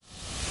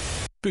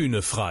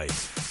Bühne frei.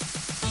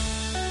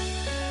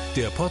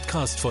 Der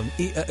Podcast von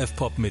ERF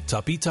Pop mit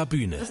Tabita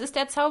Bühne. Das ist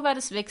der Zauber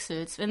des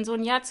Wechsels. Wenn so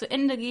ein Jahr zu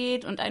Ende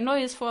geht und ein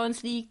neues vor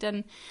uns liegt,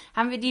 dann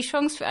haben wir die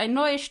Chance für einen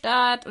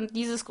Neustart und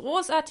dieses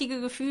großartige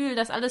Gefühl,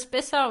 dass alles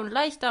besser und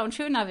leichter und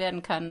schöner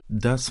werden kann.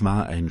 Das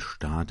war ein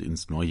Start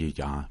ins neue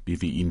Jahr,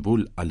 wie wir ihn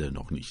wohl alle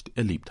noch nicht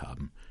erlebt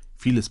haben.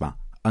 Vieles war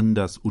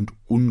anders und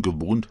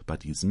ungewohnt bei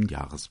diesem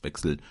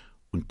Jahreswechsel.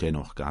 Und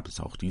dennoch gab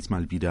es auch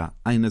diesmal wieder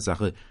eine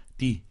Sache,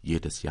 die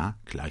jedes Jahr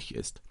gleich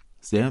ist.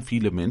 Sehr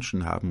viele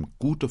Menschen haben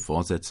gute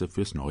Vorsätze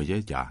fürs neue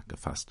Jahr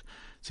gefasst.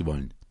 Sie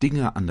wollen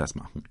Dinge anders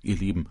machen, ihr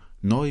Leben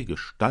neu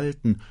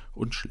gestalten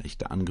und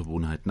schlechte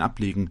Angewohnheiten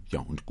ablegen, ja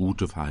und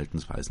gute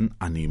Verhaltensweisen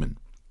annehmen.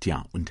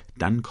 Tja, und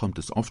dann kommt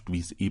es oft, wie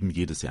es eben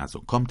jedes Jahr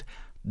so kommt,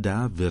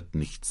 da wird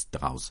nichts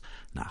draus.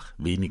 Nach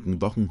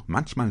wenigen Wochen,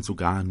 manchmal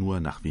sogar nur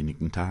nach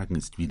wenigen Tagen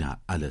ist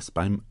wieder alles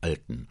beim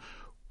Alten.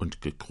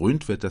 Und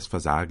gekrönt wird das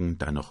Versagen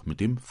dann noch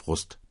mit dem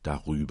Frust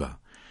darüber.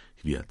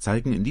 Wir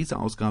zeigen in dieser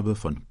Ausgabe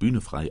von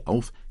Bühne frei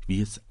auf,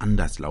 wie es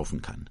anders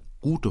laufen kann.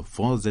 Gute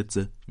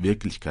Vorsätze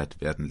Wirklichkeit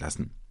werden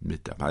lassen.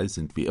 Mit dabei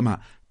sind wie immer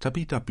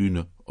Tabita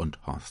Bühne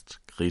und Horst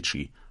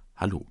Gretschi.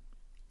 Hallo.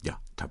 Ja,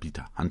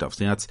 Tabita, Hand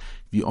aufs Herz.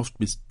 Wie oft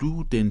bist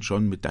du denn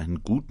schon mit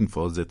deinen guten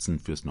Vorsätzen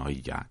fürs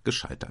neue Jahr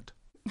gescheitert?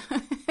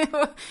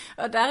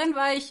 Darin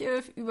war ich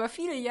über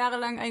viele Jahre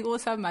lang ein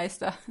großer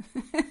Meister.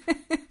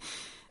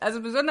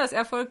 Also besonders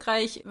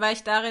erfolgreich war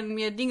ich darin,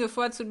 mir Dinge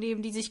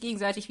vorzunehmen, die sich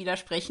gegenseitig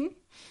widersprechen,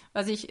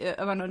 was ich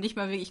aber noch nicht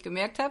mal wirklich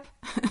gemerkt habe.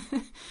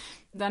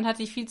 Dann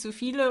hatte ich viel zu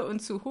viele und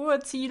zu hohe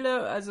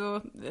Ziele,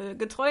 also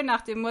getreu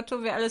nach dem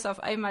Motto, wer alles auf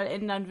einmal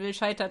ändern will,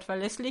 scheitert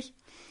verlässlich.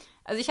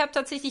 Also ich habe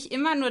tatsächlich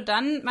immer nur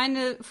dann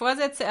meine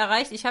Vorsätze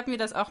erreicht, ich habe mir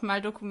das auch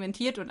mal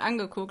dokumentiert und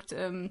angeguckt,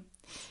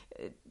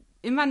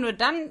 immer nur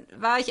dann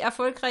war ich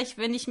erfolgreich,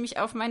 wenn ich mich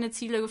auf meine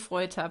Ziele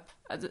gefreut habe.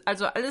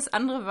 Also alles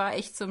andere war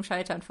echt zum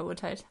Scheitern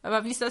verurteilt.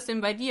 Aber wie ist das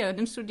denn bei dir?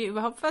 Nimmst du dir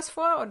überhaupt was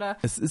vor, oder?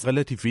 Es ist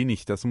relativ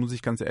wenig, das muss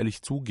ich ganz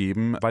ehrlich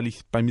zugeben, weil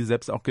ich bei mir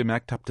selbst auch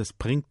gemerkt habe, das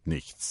bringt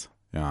nichts.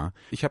 Ja,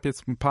 ich habe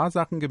jetzt ein paar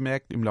Sachen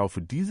gemerkt im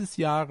Laufe dieses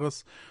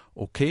Jahres.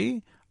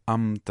 Okay,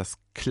 das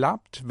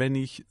klappt, wenn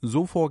ich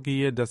so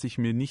vorgehe, dass ich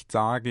mir nicht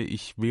sage,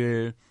 ich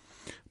will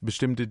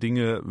bestimmte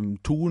Dinge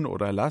tun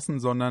oder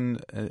lassen,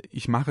 sondern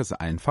ich mache es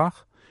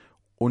einfach.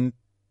 Und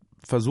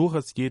versuche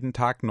es jeden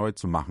Tag neu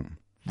zu machen.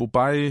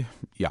 Wobei,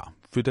 ja,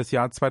 für das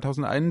Jahr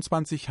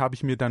 2021 habe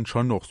ich mir dann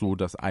schon noch so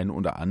das ein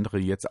oder andere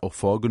jetzt auch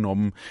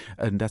vorgenommen,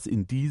 dass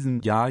in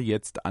diesem Jahr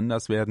jetzt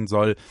anders werden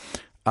soll.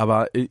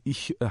 Aber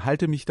ich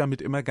halte mich damit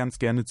immer ganz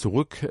gerne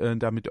zurück,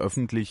 damit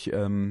öffentlich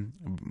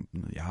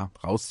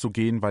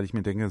rauszugehen, weil ich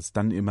mir denke, es ist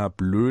dann immer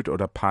blöd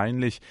oder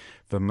peinlich,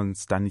 wenn man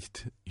es dann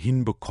nicht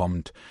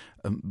hinbekommt.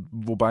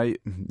 Wobei,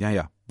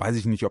 weiß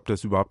ich nicht, ob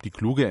das überhaupt die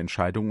kluge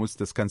Entscheidung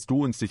ist. Das kannst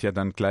du uns sicher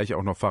dann gleich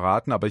auch noch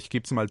verraten, aber ich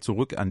gebe es mal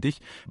zurück an dich.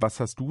 Was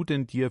hast du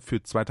denn dir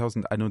für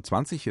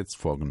 2021 jetzt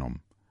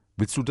vorgenommen?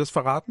 Willst du das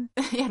verraten?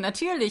 Ja,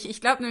 natürlich.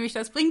 Ich glaube nämlich,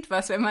 das bringt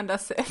was, wenn man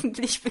das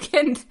öffentlich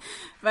bekennt,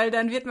 weil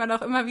dann wird man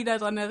auch immer wieder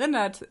dran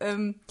erinnert.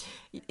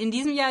 In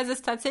diesem Jahr ist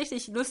es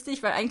tatsächlich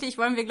lustig, weil eigentlich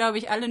wollen wir, glaube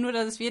ich, alle nur,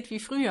 dass es wird wie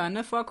früher,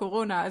 ne, vor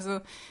Corona.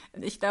 Also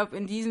ich glaube,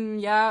 in diesem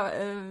Jahr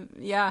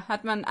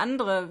hat man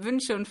andere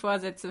Wünsche und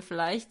Vorsätze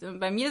vielleicht.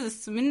 Bei mir ist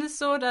es zumindest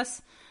so,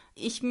 dass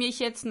ich mich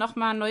jetzt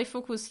nochmal neu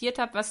fokussiert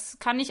habe, was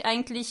kann ich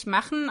eigentlich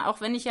machen, auch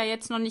wenn ich ja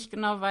jetzt noch nicht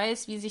genau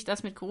weiß, wie sich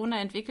das mit Corona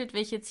entwickelt,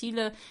 welche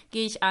Ziele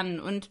gehe ich an.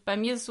 Und bei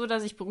mir ist es so,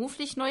 dass ich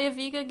beruflich neue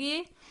Wege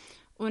gehe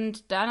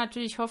und da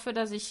natürlich hoffe,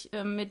 dass ich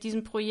mit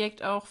diesem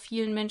Projekt auch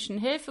vielen Menschen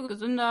helfe,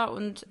 gesünder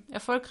und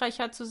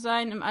erfolgreicher zu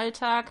sein im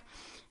Alltag.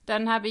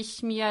 Dann habe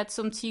ich mir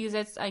zum Ziel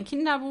gesetzt, ein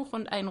Kinderbuch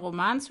und einen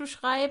Roman zu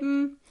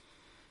schreiben.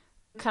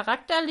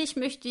 Charakterlich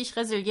möchte ich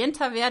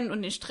resilienter werden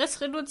und den Stress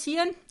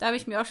reduzieren. Da habe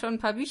ich mir auch schon ein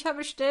paar Bücher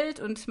bestellt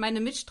und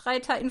meine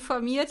Mitstreiter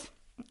informiert.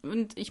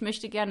 Und ich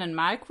möchte gerne einen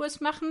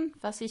Malkurs machen,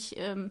 was ich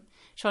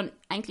schon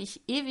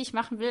eigentlich ewig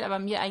machen will, aber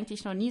mir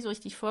eigentlich noch nie so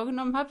richtig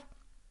vorgenommen habe.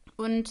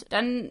 Und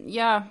dann,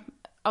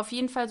 auf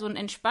jeden Fall so einen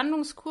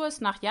Entspannungskurs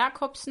nach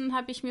Jakobsen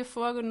habe ich mir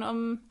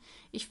vorgenommen.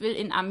 Ich will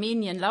in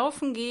Armenien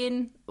laufen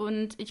gehen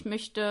und ich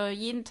möchte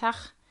jeden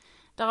Tag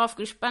darauf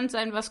gespannt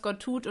sein, was Gott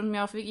tut und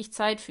mir auch wirklich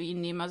Zeit für ihn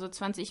nehmen. Also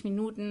 20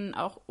 Minuten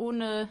auch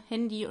ohne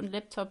Handy und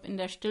Laptop in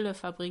der Stille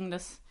verbringen,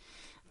 das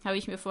habe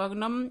ich mir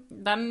vorgenommen.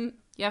 Dann,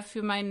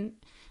 für mein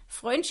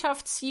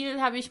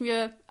Freundschaftsziel habe ich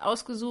mir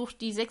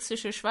ausgesucht, die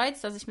sächsische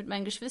Schweiz, dass ich mit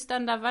meinen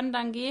Geschwistern da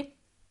wandern gehe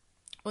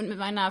und mit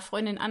meiner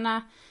Freundin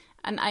Anna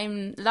an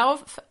einem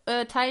Lauf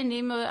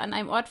teilnehme, an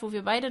einem Ort, wo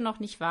wir beide noch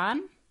nicht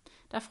waren.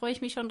 Da freue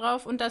ich mich schon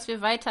drauf. Und dass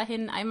wir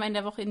weiterhin einmal in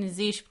der Woche in den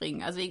See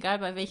springen. Also egal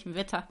bei welchem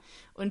Wetter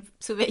und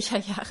zu welcher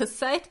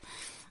Jahreszeit.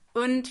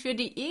 Und für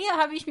die Ehe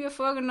habe ich mir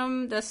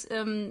vorgenommen, dass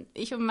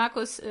ich und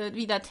Markus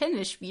wieder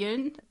Tennis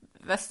spielen,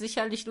 was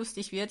sicherlich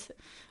lustig wird.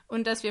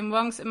 Und dass wir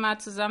morgens immer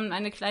zusammen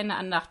eine kleine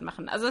Andacht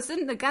machen. Also es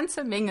sind eine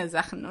ganze Menge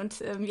Sachen.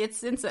 Und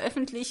jetzt sind sie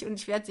öffentlich und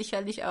ich werde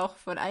sicherlich auch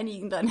von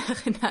einigen daran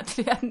erinnert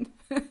werden.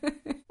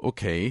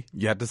 Okay,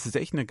 ja, das ist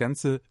echt eine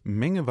ganze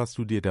Menge, was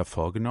du dir da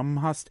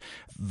vorgenommen hast.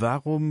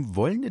 Warum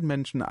wollen denn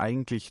Menschen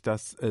eigentlich,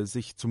 dass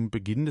sich zum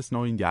Beginn des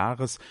neuen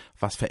Jahres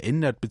was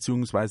verändert,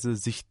 beziehungsweise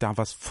sich da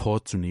was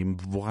vorzunehmen?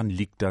 Woran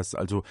liegt das?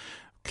 Also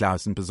klar,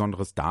 es ist ein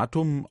besonderes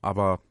Datum,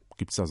 aber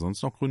gibt es da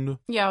sonst noch Gründe?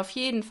 Ja, auf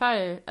jeden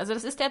Fall. Also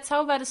das ist der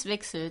Zauber des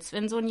Wechsels.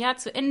 Wenn so ein Jahr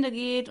zu Ende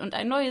geht und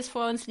ein neues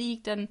vor uns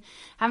liegt, dann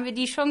haben wir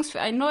die Chance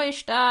für einen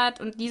Neustart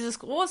und dieses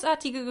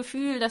großartige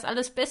Gefühl, dass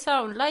alles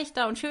besser und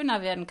leichter und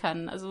schöner werden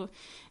kann. Also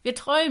wir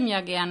träumen ja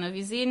gerne.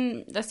 Wir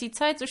sehen, dass die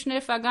Zeit so schnell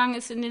vergangen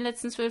ist in den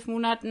letzten 12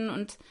 Monaten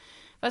und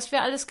was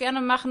wir alles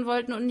gerne machen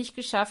wollten und nicht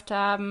geschafft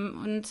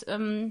haben und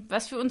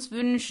was wir uns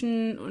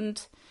wünschen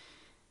und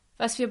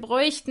was wir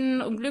bräuchten,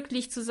 um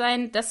glücklich zu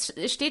sein, das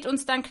steht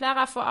uns dann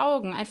klarer vor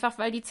Augen. Einfach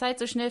weil die Zeit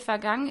so schnell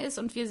vergangen ist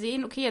und wir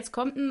sehen, okay, jetzt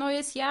kommt ein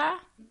neues Jahr.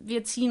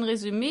 Wir ziehen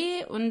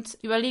Resümee und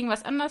überlegen,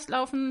 was anders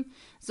laufen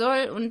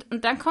soll. Und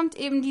dann kommt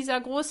eben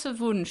dieser große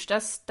Wunsch,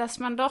 dass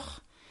man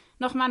doch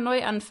nochmal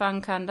neu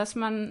anfangen kann, dass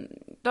man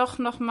doch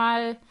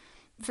nochmal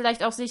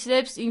vielleicht auch sich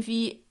selbst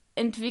irgendwie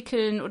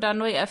entwickeln oder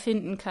neu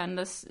erfinden kann.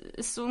 Das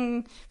ist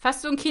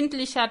fast so ein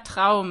kindlicher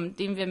Traum,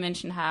 den wir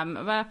Menschen haben.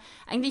 Aber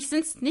eigentlich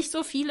sind es nicht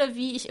so viele,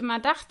 wie ich immer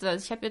dachte.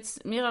 Also ich habe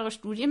jetzt mehrere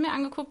Studien mir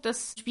angeguckt,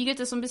 das spiegelt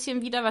es so ein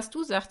bisschen wider, was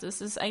du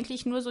sagtest. Es ist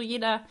eigentlich nur so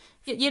jeder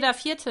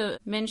vierte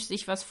Mensch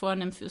sich was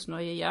vornimmt fürs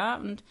neue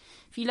Jahr. Und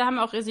viele haben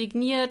auch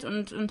resigniert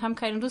und haben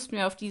keine Lust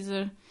mehr auf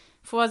diese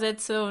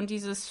Vorsätze und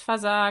dieses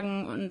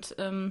Versagen. Und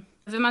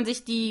wenn man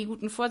sich die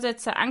guten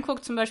Vorsätze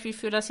anguckt, zum Beispiel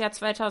für das Jahr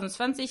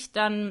 2020,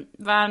 dann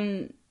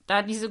waren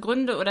da diese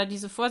Gründe oder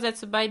diese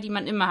Vorsätze bei, die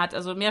man immer hat.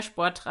 Also mehr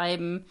Sport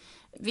treiben,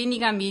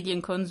 weniger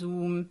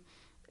Medienkonsum,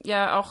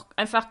 ja auch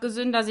einfach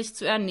gesünder sich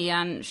zu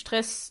ernähren,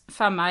 Stress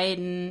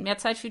vermeiden, mehr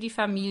Zeit für die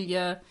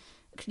Familie,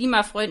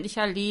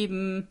 klimafreundlicher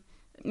leben,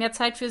 mehr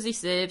Zeit für sich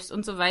selbst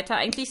und so weiter.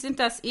 Eigentlich sind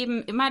das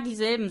eben immer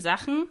dieselben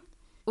Sachen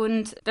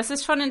und das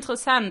ist schon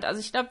interessant.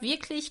 Also ich glaube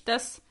wirklich,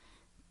 dass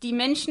die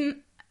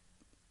Menschen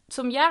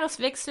zum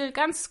Jahreswechsel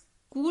ganz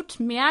gut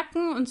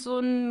merken und so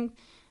ein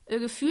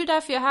Gefühl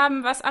dafür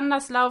haben, was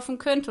anders laufen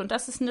könnte. Und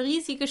das ist eine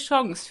riesige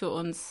Chance für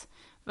uns.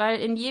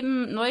 Weil in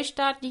jedem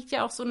Neustart liegt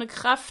ja auch so eine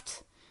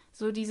Kraft,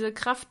 so diese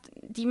Kraft,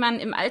 die man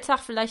im Alltag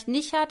vielleicht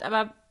nicht hat,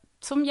 aber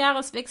zum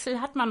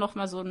Jahreswechsel hat man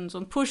nochmal so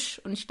einen Push.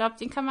 Und ich glaube,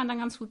 den kann man dann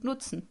ganz gut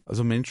nutzen.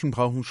 Also Menschen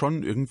brauchen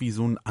schon irgendwie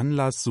so einen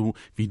Anlass, so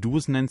wie du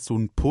es nennst, so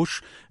einen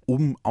Push,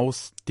 um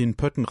aus den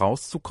Pötten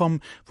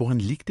rauszukommen. Woran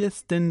liegt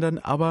es denn dann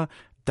aber,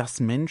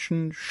 dass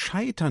Menschen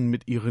scheitern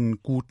mit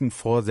ihren guten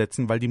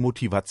Vorsätzen, weil die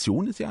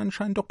Motivation ist ja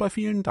anscheinend doch bei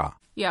vielen da.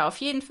 Ja, auf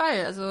jeden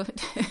Fall. Also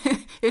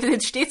wir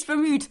sind stets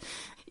bemüht.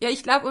 Ja,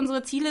 ich glaube,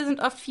 unsere Ziele sind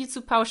oft viel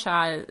zu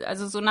pauschal.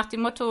 Also so nach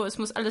dem Motto, es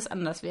muss alles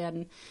anders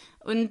werden.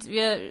 Und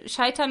wir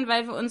scheitern,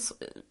 weil wir uns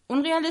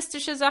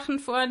unrealistische Sachen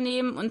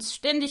vornehmen, uns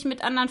ständig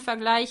mit anderen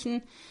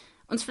vergleichen,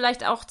 uns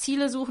vielleicht auch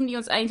Ziele suchen, die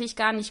uns eigentlich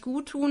gar nicht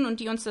gut tun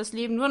und die uns das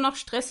Leben nur noch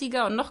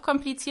stressiger und noch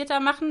komplizierter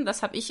machen.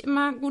 Das habe ich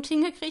immer gut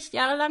hingekriegt,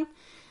 jahrelang.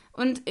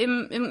 Und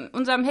in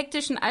unserem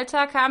hektischen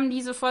Alltag haben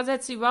diese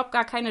Vorsätze überhaupt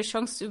gar keine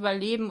Chance zu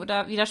überleben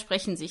oder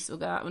widersprechen sich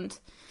sogar. Und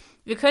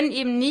wir können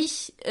eben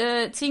nicht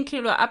 10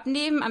 Kilo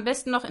abnehmen, am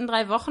besten noch in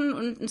 3 Wochen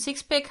und ein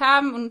Sixpack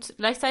haben und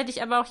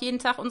gleichzeitig aber auch jeden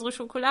Tag unsere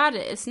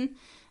Schokolade essen,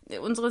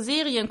 unsere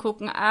Serien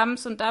gucken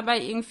abends und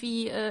dabei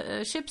irgendwie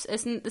Chips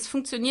essen. Es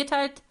funktioniert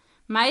halt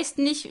meist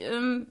nicht,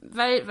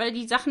 weil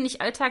die Sachen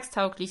nicht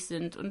alltagstauglich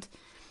sind. Und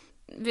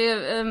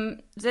wir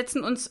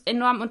setzen uns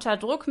enorm unter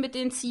Druck mit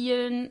den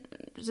Zielen,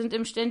 sind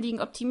im ständigen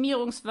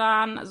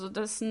Optimierungswahn. Also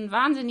das ist ein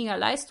wahnsinniger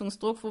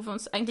Leistungsdruck, wo wir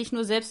uns eigentlich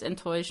nur selbst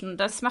enttäuschen. Und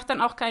das macht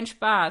dann auch keinen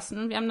Spaß.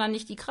 Ne? Wir haben dann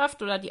nicht die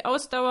Kraft oder die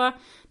Ausdauer,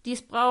 die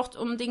es braucht,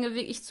 um Dinge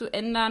wirklich zu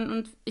ändern.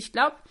 Und ich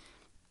glaube,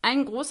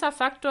 ein großer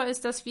Faktor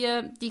ist, dass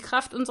wir die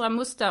Kraft unserer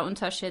Muster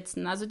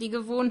unterschätzen, also die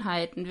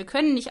Gewohnheiten. Wir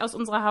können nicht aus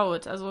unserer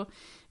Haut. Also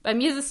bei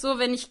mir ist es so,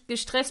 wenn ich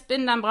gestresst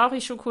bin, dann brauche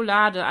ich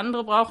Schokolade.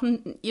 Andere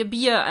brauchen ihr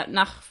Bier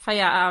nach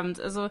Feierabend.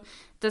 Also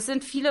das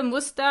sind viele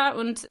Muster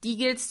und die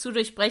gilt es zu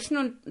durchbrechen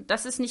und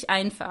das ist nicht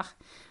einfach.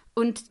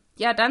 Und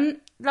ja, dann,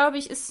 glaube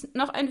ich, ist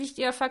noch ein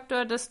wichtiger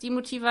Faktor, dass die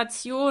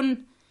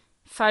Motivation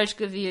falsch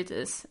gewählt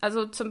ist.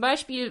 Also zum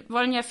Beispiel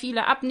wollen ja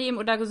viele abnehmen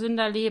oder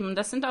gesünder leben.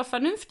 Das sind auch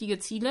vernünftige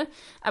Ziele,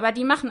 aber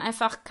die machen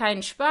einfach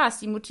keinen Spaß.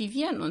 Die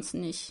motivieren uns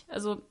nicht.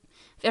 Also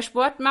wer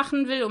Sport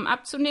machen will, um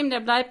abzunehmen,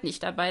 der bleibt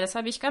nicht dabei. Das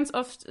habe ich ganz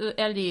oft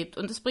erlebt.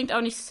 Und es bringt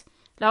auch nichts,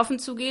 laufen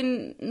zu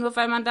gehen, nur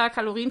weil man da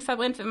Kalorien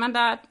verbrennt, wenn man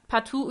da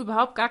partout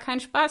überhaupt gar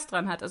keinen Spaß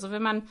dran hat. Also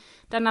wenn man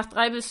dann nach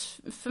 3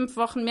 bis 5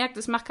 Wochen merkt,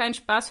 es macht keinen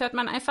Spaß, hört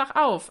man einfach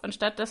auf,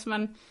 anstatt dass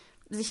man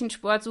sich einen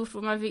Sport sucht, wo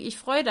man wirklich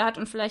Freude hat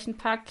und vielleicht ein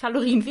paar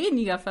Kalorien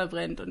weniger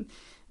verbrennt. Und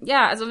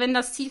ja, also wenn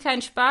das Ziel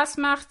keinen Spaß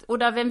macht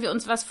oder wenn wir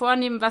uns was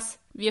vornehmen, was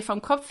wir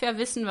vom Kopf her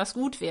wissen, was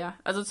gut wäre.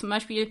 Also zum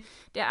Beispiel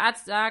der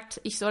Arzt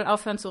sagt, ich soll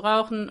aufhören zu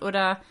rauchen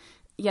oder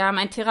ja,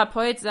 mein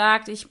Therapeut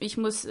sagt, ich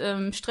muss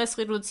Stress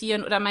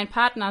reduzieren oder mein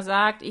Partner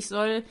sagt, ich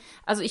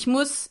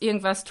muss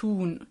irgendwas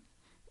tun.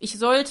 Ich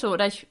sollte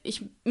oder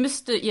ich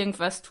müsste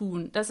irgendwas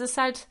tun.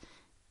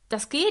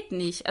 Das geht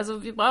nicht.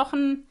 Also wir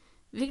brauchen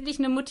wirklich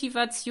eine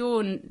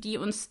Motivation, die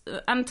uns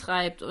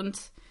antreibt und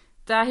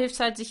da hilft es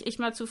halt, sich echt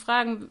mal zu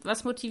fragen,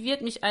 was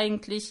motiviert mich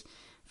eigentlich?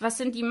 Was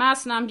sind die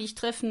Maßnahmen, die ich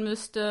treffen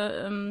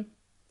müsste?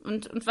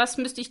 Und was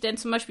müsste ich denn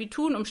zum Beispiel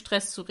tun, um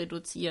Stress zu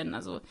reduzieren?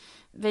 Also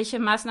welche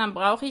Maßnahmen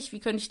brauche ich? Wie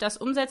könnte ich das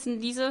umsetzen?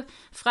 Diese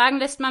Fragen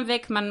lässt man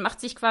weg. Man macht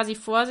sich quasi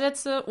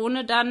Vorsätze,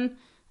 ohne dann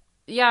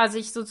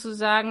sich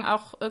sozusagen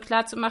auch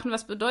klar zu machen,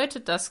 was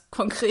bedeutet das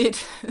konkret.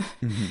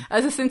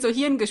 Also es sind so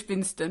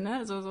Hirngespinste,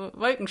 ne? So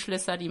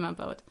Wolkenschlösser, die man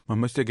baut. Man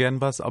möchte gern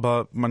was,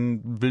 aber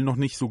man will noch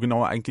nicht so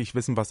genau eigentlich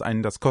wissen, was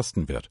einen das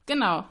kosten wird.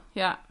 Genau,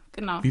 ja.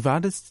 Genau. Wie war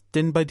das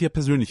denn bei dir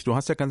persönlich? Du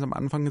hast ja ganz am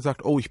Anfang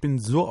gesagt, ich bin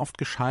so oft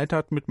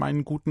gescheitert mit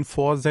meinen guten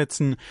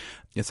Vorsätzen.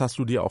 Jetzt hast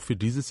du dir auch für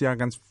dieses Jahr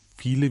ganz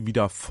viele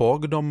wieder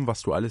vorgenommen,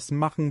 was du alles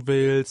machen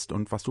willst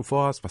und was du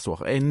vorhast, was du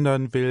auch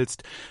ändern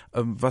willst.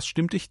 Was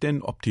stimmt dich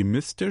denn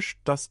optimistisch,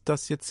 dass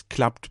das jetzt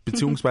klappt?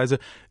 Beziehungsweise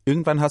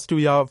irgendwann hast du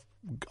ja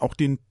auch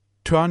den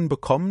Turn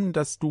bekommen,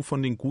 dass du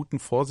von den guten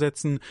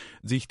Vorsätzen,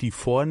 sich die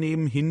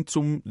vornehmen, hin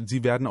zum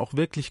sie werden auch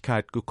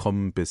Wirklichkeit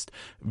gekommen bist.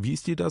 Wie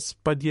ist dir das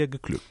bei dir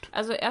geglückt?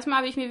 Also erstmal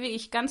habe ich mir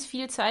wirklich ganz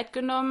viel Zeit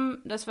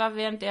genommen, das war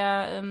während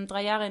der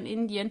 3 Jahre in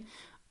Indien,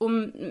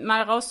 um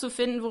mal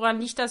rauszufinden,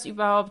 woran liegt das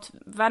überhaupt?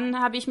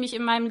 Wann habe ich mich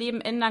in meinem Leben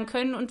ändern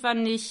können und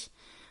wann nicht?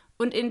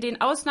 Und in den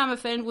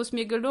Ausnahmefällen, wo es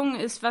mir gelungen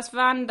ist, was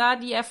waren da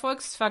die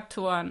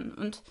Erfolgsfaktoren?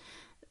 Und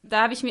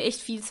da habe ich mir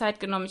echt viel Zeit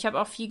genommen. Ich habe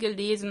auch viel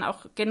gelesen,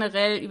 auch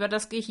generell über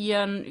das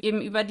Gehirn,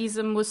 eben über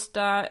diese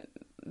Muster,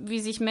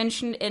 wie sich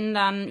Menschen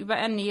ändern, über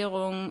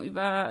Ernährung,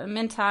 über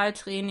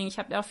Mentaltraining. Ich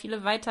habe ja auch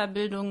viele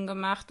Weiterbildungen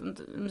gemacht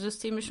und im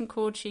systemischen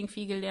Coaching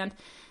viel gelernt.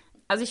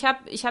 Also ich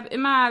habe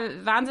immer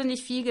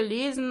wahnsinnig viel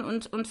gelesen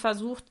und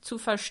versucht zu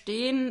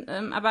verstehen,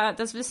 aber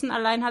das Wissen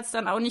allein hat es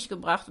dann auch nicht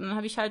gebracht. Und dann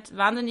habe ich halt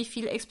wahnsinnig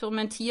viel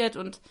experimentiert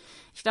und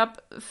ich glaube,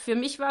 für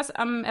mich war es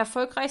am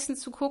erfolgreichsten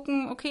zu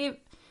gucken, okay,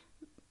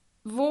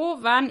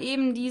 wo waren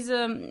eben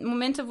diese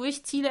Momente, wo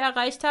ich Ziele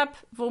erreicht habe?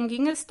 Worum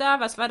ging es da?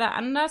 Was war da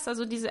anders?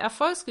 Also diese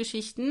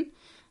Erfolgsgeschichten,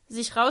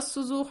 sich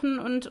rauszusuchen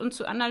und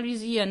zu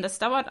analysieren, das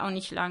dauert auch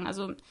nicht lang.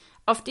 Also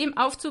auf dem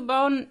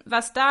aufzubauen,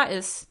 was da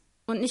ist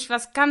und nicht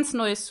was ganz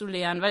Neues zu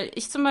lernen. Weil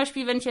ich zum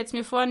Beispiel, wenn ich jetzt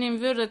mir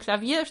vornehmen würde,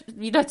 Klavier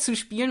wieder zu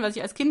spielen, was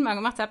ich als Kind mal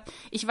gemacht habe,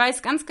 ich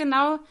weiß ganz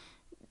genau,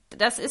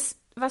 das ist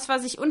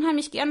was ich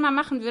unheimlich gern mal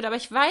machen würde, aber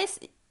ich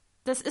weiß,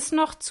 das ist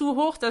noch zu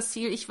hoch, das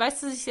Ziel. Ich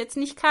weiß, dass ich es jetzt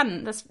nicht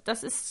kann.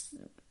 Das ist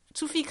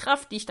zu viel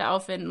Kraft, die ich da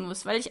aufwenden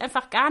muss, weil ich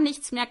einfach gar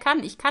nichts mehr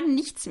kann. Ich kann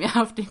nichts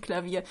mehr auf dem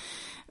Klavier.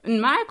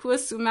 Einen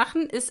Malkurs zu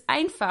machen ist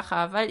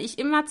einfacher, weil ich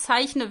immer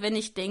zeichne, wenn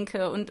ich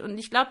denke. Und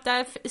ich glaube,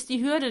 da ist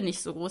die Hürde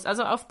nicht so groß.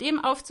 Also auf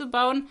dem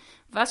aufzubauen,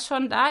 was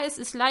schon da ist,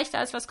 ist leichter,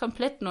 als was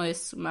komplett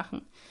Neues zu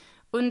machen.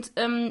 Und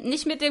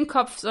nicht mit dem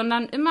Kopf,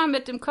 sondern immer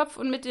mit dem Kopf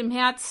und mit dem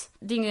Herz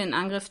Dinge in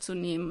Angriff zu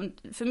nehmen.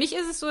 Und für mich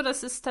ist es so,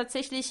 dass es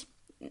tatsächlich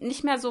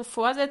nicht mehr so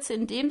Vorsätze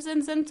in dem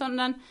Sinn sind,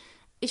 sondern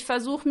ich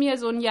versuche mir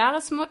so ein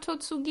Jahresmotto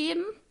zu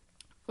geben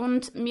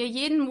und mir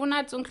jeden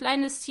Monat so ein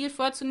kleines Ziel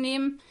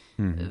vorzunehmen,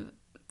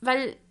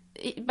 weil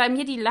bei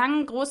mir die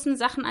langen, großen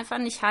Sachen einfach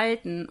nicht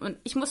halten und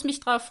ich muss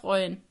mich drauf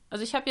freuen.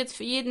 Also ich habe jetzt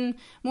für jeden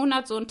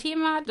Monat so ein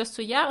Thema, das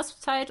zur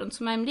Jahreszeit und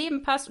zu meinem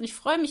Leben passt und ich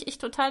freue mich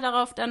echt total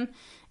darauf, dann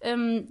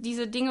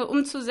diese Dinge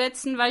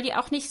umzusetzen, weil die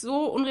auch nicht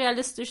so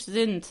unrealistisch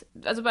sind.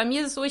 Also bei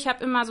mir ist es so, ich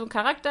habe immer so ein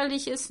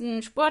charakterliches,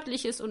 ein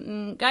sportliches und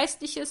ein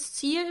geistliches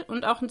Ziel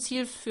und auch ein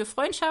Ziel für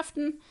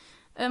Freundschaften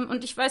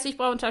und ich weiß, ich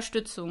brauche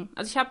Unterstützung.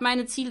 Also ich habe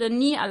meine Ziele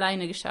nie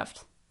alleine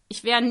geschafft.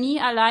 Ich wäre nie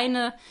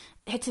alleine,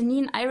 hätte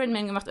nie einen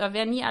Ironman gemacht oder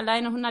wäre nie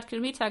alleine 100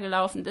 Kilometer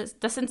gelaufen.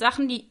 Das sind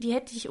Sachen, die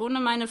hätte ich ohne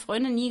meine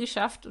Freunde nie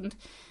geschafft. Und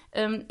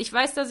ich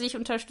weiß, dass ich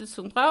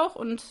Unterstützung brauche.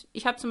 Und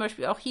ich habe zum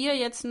Beispiel auch hier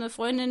jetzt eine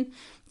Freundin,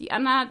 die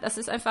Anna, das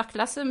ist einfach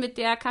klasse, mit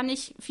der kann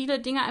ich viele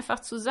Dinge einfach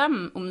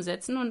zusammen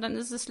umsetzen und dann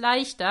ist es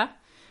leichter.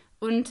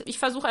 Und ich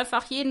versuche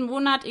einfach jeden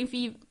Monat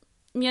irgendwie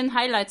mir ein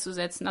Highlight zu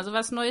setzen, also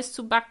was Neues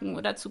zu backen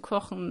oder zu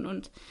kochen.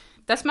 Und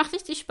das macht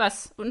richtig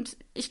Spaß. Und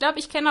ich glaube,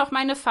 ich kenne auch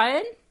meine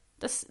Fallen.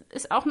 Das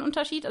ist auch ein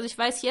Unterschied. Also ich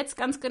weiß jetzt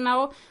ganz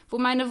genau, wo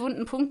meine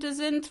wunden Punkte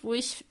sind, wo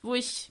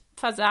ich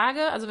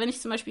versage. Also wenn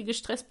ich zum Beispiel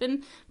gestresst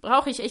bin,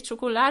 brauche ich echt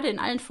Schokolade in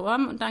allen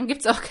Formen und dann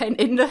gibt es auch kein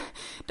Ende.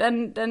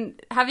 Dann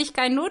habe ich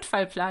keinen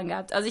Notfallplan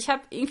gehabt. Also ich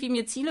habe irgendwie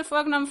mir Ziele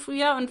vorgenommen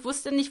früher und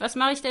wusste nicht, was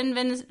mache ich denn,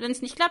 wenn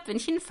es nicht klappt, wenn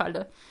ich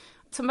hinfalle.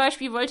 Zum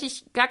Beispiel wollte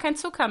ich gar keinen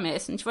Zucker mehr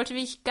essen. Ich wollte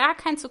wirklich gar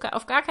keinen Zucker,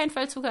 auf gar keinen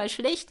Fall Zucker ist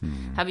schlecht.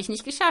 Habe ich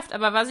nicht geschafft.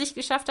 Aber was ich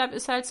geschafft habe,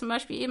 ist halt zum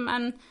Beispiel eben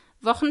an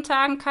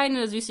Wochentagen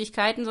keine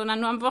Süßigkeiten, sondern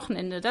nur am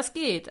Wochenende. Das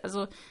geht.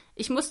 Also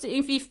ich musste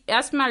irgendwie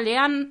erstmal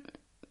lernen,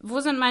 wo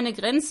sind meine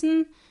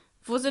Grenzen,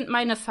 wo sind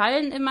meine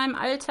Fallen in meinem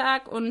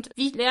Alltag und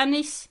wie lerne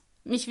ich es,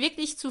 mich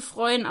wirklich zu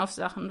freuen auf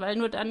Sachen, weil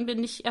nur dann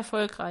bin ich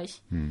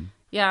erfolgreich.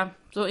 Ja,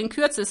 so in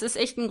Kürze, es ist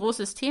echt ein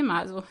großes Thema.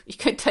 Also ich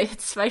könnte da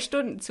jetzt 2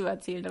 Stunden zu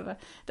erzählen, aber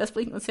das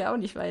bringt uns ja auch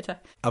nicht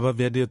weiter. Aber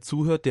wer dir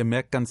zuhört, der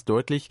merkt ganz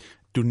deutlich,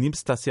 du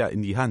nimmst das ja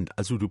in die Hand.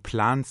 Also du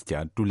planst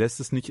ja. Du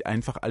lässt es nicht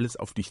einfach alles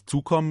auf dich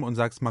zukommen und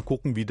sagst, mal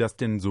gucken, wie das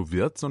denn so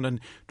wird,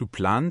 sondern du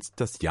planst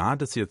das Jahr,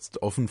 das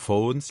jetzt offen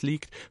vor uns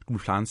liegt. Du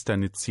planst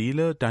deine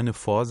Ziele, deine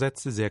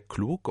Vorsätze sehr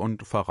klug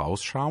und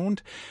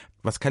vorausschauend.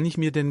 Was kann ich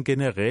mir denn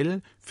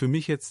generell für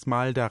mich jetzt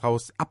mal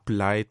daraus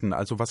ableiten?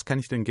 Also was kann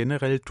ich denn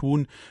generell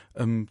tun?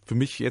 Für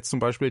mich jetzt zum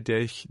Beispiel,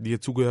 der ich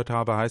dir zugehört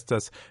habe, heißt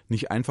das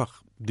nicht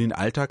einfach den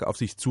Alltag auf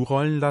sich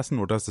zurollen lassen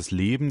oder das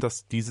Leben,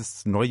 das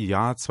dieses neue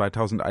Jahr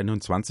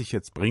 2021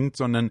 jetzt bringt,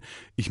 sondern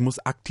ich muss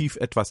aktiv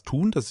etwas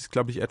tun. Das ist,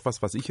 glaube ich,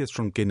 etwas, was ich jetzt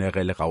schon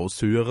generell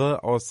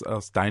raushöre aus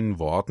deinen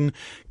Worten.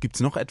 Gibt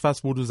es noch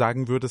etwas, wo du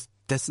sagen würdest,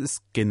 das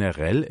ist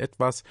generell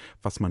etwas,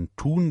 was man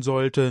tun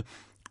sollte,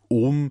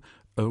 um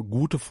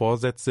gute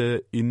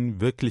Vorsätze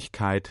in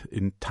Wirklichkeit,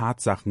 in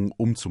Tatsachen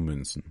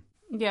umzumünzen?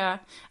 Ja,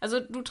 also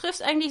du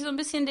triffst eigentlich so ein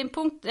bisschen den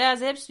Punkt der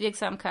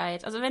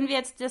Selbstwirksamkeit. Also wenn wir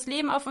jetzt das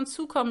Leben auf uns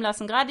zukommen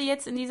lassen, gerade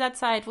jetzt in dieser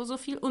Zeit, wo so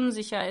viel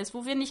unsicher ist,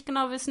 wo wir nicht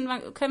genau wissen,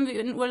 wann können wir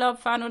in den Urlaub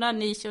fahren oder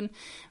nicht und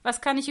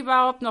was kann ich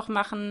überhaupt noch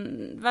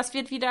machen, was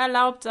wird wieder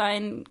erlaubt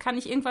sein, kann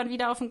ich irgendwann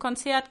wieder auf ein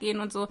Konzert gehen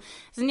und so.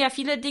 Das sind ja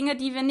viele Dinge,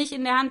 die wir nicht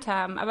in der Hand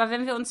haben. Aber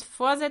wenn wir uns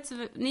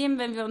Vorsätze nehmen,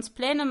 wenn wir uns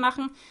Pläne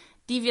machen,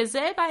 die wir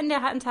selber in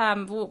der Hand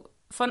haben, wo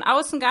von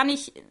außen gar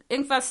nicht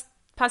irgendwas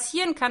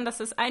passieren kann, dass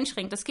es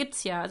einschränkt. Das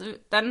gibt's ja. Also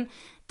dann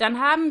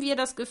haben wir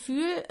das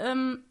Gefühl,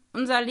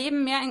 unser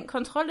Leben mehr in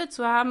Kontrolle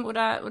zu haben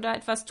oder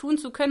etwas tun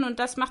zu können und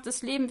das macht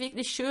das Leben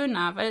wirklich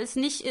schöner, weil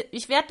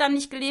ich werde dann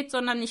nicht gelebt,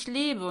 sondern ich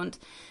lebe und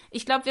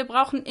ich glaube, wir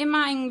brauchen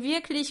immer einen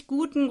wirklich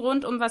guten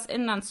Grund, um was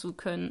ändern zu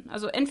können.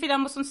 Also entweder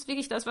muss uns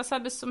wirklich das Wasser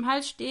bis zum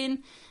Hals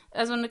stehen,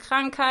 also eine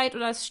Krankheit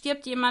oder es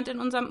stirbt jemand in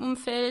unserem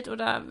Umfeld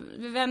oder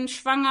wir werden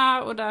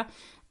schwanger oder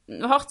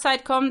eine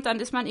Hochzeit kommt,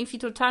 dann ist man irgendwie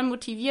total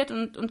motiviert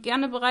und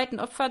gerne bereit, ein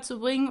Opfer zu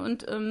bringen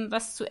und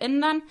was zu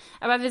ändern.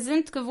 Aber wir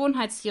sind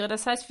Gewohnheitstiere.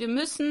 Das heißt, wir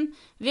müssen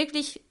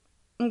wirklich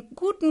einen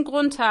guten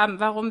Grund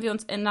haben, warum wir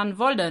uns ändern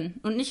wollen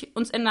und nicht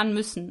uns ändern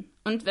müssen.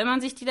 Und wenn man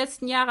sich die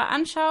letzten Jahre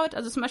anschaut,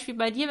 also zum Beispiel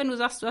bei dir, wenn du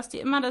sagst, du hast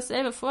dir immer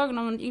dasselbe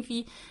vorgenommen und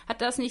irgendwie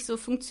hat das nicht so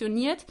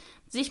funktioniert,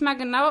 sich mal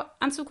genau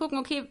anzugucken,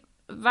 okay,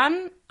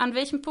 an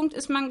welchem Punkt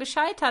ist man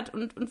gescheitert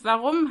und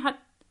warum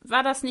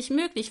war das nicht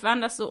möglich?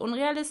 Waren das so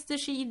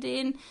unrealistische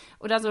Ideen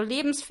oder so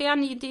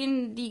lebensferne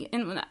Ideen, die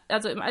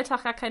im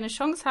Alltag gar keine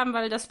Chance haben,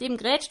 weil das Leben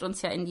grätscht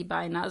uns ja in die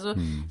Beine. Also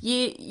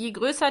je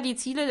größer die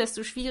Ziele,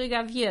 desto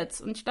schwieriger wird's.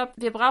 Und ich glaube,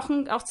 wir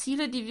brauchen auch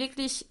Ziele, die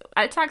wirklich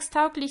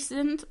alltagstauglich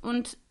sind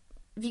und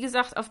wie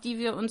gesagt, auf die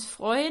wir uns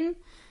freuen.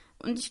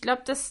 Und ich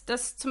glaube, dass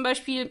zum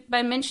Beispiel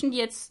bei Menschen, die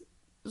jetzt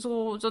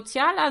so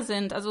sozialer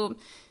sind, also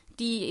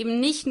die eben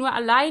nicht nur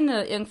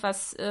alleine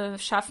irgendwas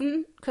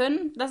schaffen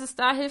können, dass es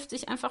da hilft,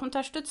 sich einfach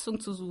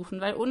Unterstützung zu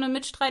suchen, weil ohne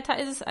Mitstreiter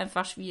ist es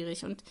einfach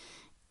schwierig. Und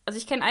also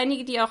ich kenne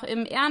einige, die auch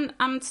im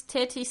Ehrenamt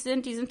tätig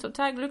sind, die sind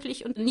total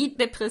glücklich und nie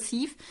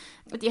depressiv.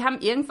 Die haben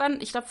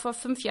irgendwann, ich glaube vor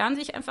 5 Jahren,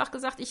 sich einfach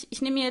gesagt,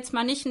 ich nehme mir jetzt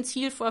mal nicht ein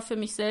Ziel vor für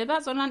mich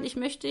selber, sondern ich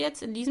möchte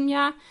jetzt in diesem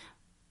Jahr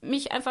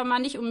mich einfach mal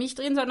nicht um mich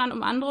drehen, sondern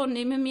um andere und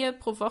nehme mir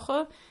pro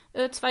Woche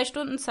 2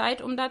 Stunden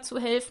Zeit, um da zu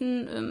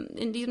helfen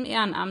in diesem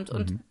Ehrenamt.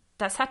 Und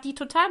das hat die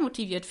total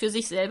motiviert. Für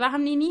sich selber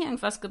haben die nie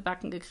irgendwas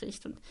gebacken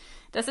gekriegt. Und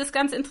das ist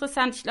ganz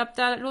interessant. Ich glaube,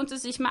 da lohnt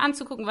es sich mal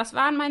anzugucken, was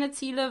waren meine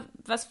Ziele,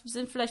 was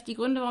sind vielleicht die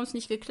Gründe, warum es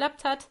nicht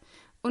geklappt hat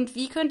und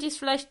wie könnte ich es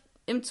vielleicht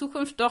in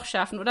Zukunft doch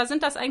schaffen? Oder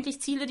sind das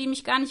eigentlich Ziele, die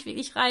mich gar nicht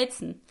wirklich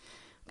reizen?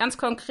 Ganz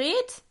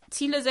konkret,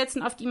 Ziele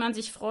setzen, auf die man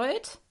sich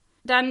freut,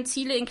 dann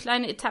Ziele in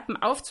kleine Etappen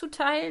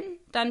aufzuteilen,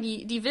 dann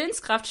die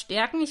Willenskraft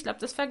stärken. Ich glaube,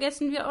 das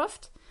vergessen wir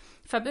oft.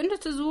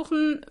 Verbündete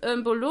suchen,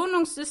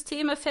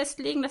 Belohnungssysteme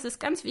festlegen, das ist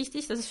ganz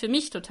wichtig, das ist für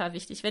mich total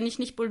wichtig. Wenn ich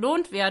nicht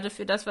belohnt werde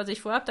für das, was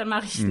ich vorhabe, dann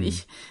mache ich es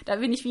nicht. Da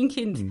bin ich wie ein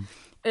Kind.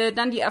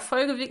 Dann die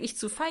Erfolge wirklich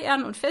zu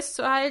feiern und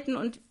festzuhalten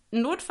und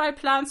einen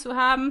Notfallplan zu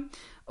haben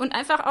und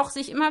einfach auch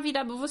sich immer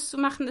wieder bewusst zu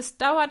machen, es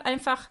dauert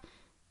einfach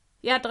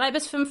 3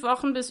 bis 5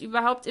 Wochen, bis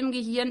überhaupt im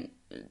Gehirn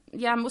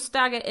muss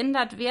da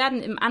geändert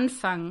werden im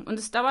Anfang. Und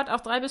es dauert auch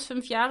 3 bis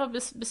 5 Jahre,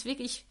 bis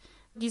wirklich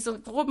diese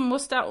groben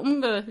Muster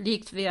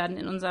umgelegt werden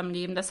in unserem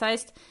Leben. Das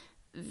heißt,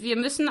 wir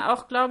müssen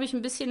auch, glaube ich,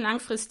 ein bisschen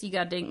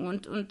langfristiger denken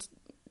und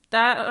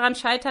daran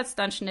scheitert es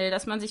dann schnell,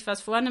 dass man sich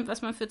was vornimmt,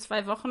 was man für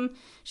 2 Wochen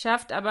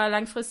schafft, aber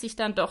langfristig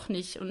dann doch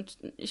nicht. Und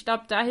ich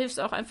glaube, da hilft es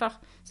auch einfach,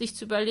 sich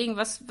zu überlegen,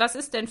 was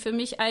ist denn für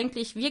mich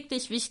eigentlich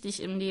wirklich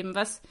wichtig im Leben?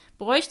 Was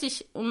bräuchte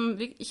ich, um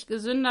wirklich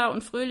gesünder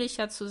und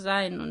fröhlicher zu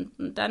sein?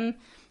 Und dann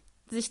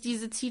sich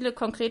diese Ziele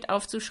konkret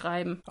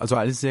aufzuschreiben. Also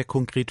alles sehr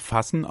konkret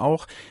fassen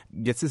auch.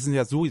 Jetzt ist es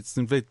ja so, jetzt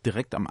sind wir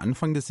direkt am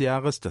Anfang des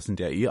Jahres, das sind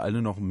ja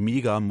alle noch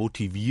mega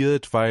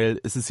motiviert,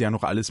 weil es ist ja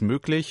noch alles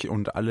möglich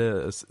und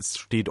es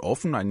steht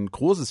offen, ein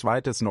großes,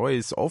 weites,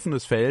 neues,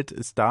 offenes Feld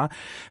ist da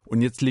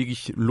und jetzt lege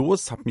ich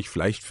los, habe mich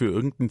vielleicht für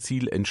irgendein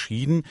Ziel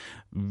entschieden.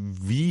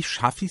 Wie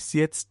schaffe ich es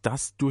jetzt,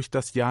 das durch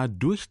das Jahr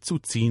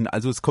durchzuziehen?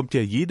 Also es kommt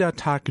ja jeder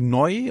Tag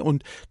neu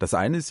und das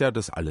eine ist ja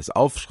das alles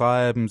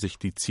aufschreiben, sich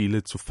die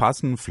Ziele zu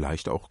fassen,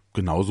 vielleicht auch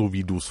genauso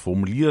wie du es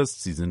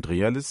formulierst, sie sind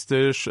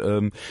realistisch,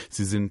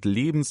 sie sind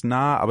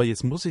lebensnah, aber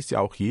jetzt muss ich es ja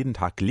auch jeden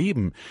Tag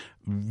leben.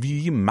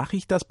 Wie mache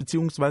ich das,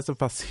 beziehungsweise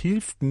was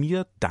hilft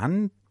mir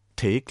dann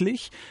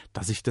täglich,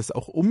 dass ich das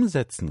auch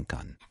umsetzen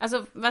kann?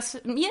 Also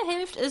was mir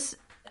hilft, ist,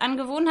 an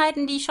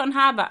Gewohnheiten, die ich schon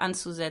habe,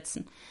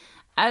 anzusetzen.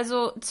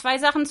 Also 2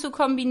 Sachen zu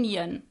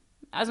kombinieren.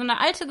 also eine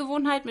alte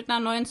Gewohnheit mit einer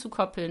neuen zu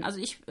koppeln. Also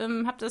ich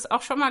habe das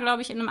auch schon mal,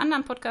 glaube ich, in einem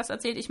anderen Podcast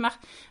erzählt. Ich mache,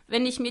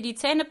 wenn ich mir die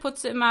Zähne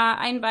putze, immer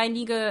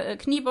einbeinige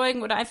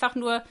Kniebeugen oder einfach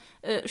nur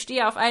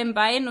stehe auf einem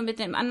Bein und mit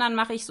dem anderen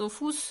mache ich so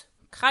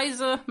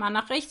Fußkreise, mal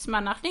nach rechts,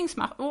 mal nach links,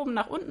 mal oben,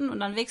 nach unten und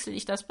dann wechsle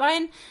ich das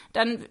Bein.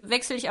 Dann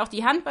wechsle ich auch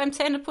die Hand beim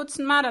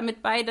Zähneputzen mal,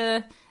 damit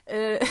beide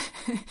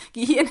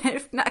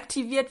Gehirnhälften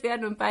aktiviert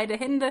werden und beide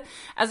Hände.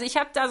 Also ich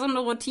habe da so eine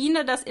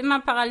Routine, das immer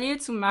parallel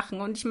zu machen.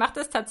 Und ich mache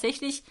das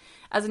tatsächlich,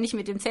 also nicht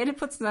mit dem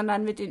Zähneputzen,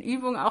 sondern mit den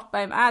Übungen auch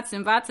beim Arzt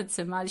im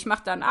Wartezimmer. Also ich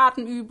mache dann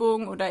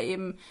Atemübungen oder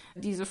eben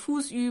diese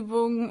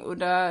Fußübungen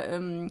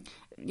oder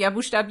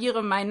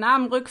buchstabiere meinen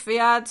Namen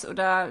rückwärts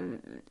oder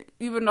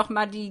übe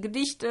nochmal die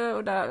Gedichte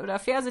oder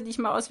Verse, die ich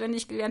mal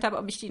auswendig gelernt habe,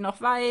 ob ich die noch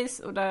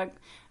weiß oder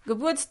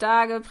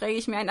Geburtstage präge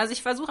ich mir ein. Also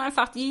ich versuche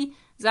einfach die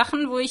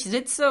Sachen, wo ich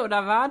sitze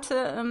oder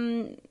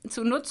warte,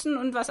 zu nutzen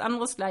und was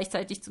anderes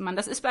gleichzeitig zu machen.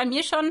 Das ist bei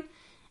mir schon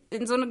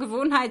in so eine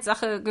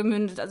Gewohnheitssache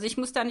gemündet. Also ich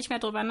muss da nicht mehr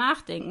drüber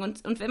nachdenken.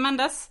 Und wenn man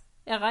das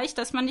erreicht,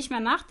 dass man nicht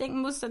mehr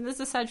nachdenken muss, dann ist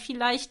es halt viel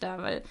leichter,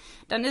 weil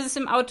dann ist es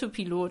im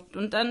Autopilot.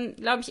 Und dann,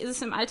 glaube ich, ist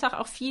es im Alltag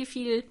auch viel,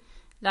 viel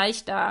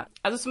leichter.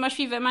 Also zum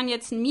Beispiel, wenn man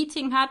jetzt ein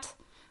Meeting hat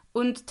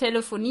und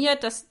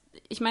telefoniert,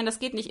 ich meine, das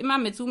geht nicht immer.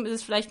 Mit Zoom ist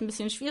es vielleicht ein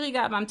bisschen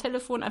schwieriger, aber am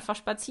Telefon einfach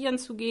spazieren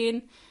zu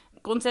gehen,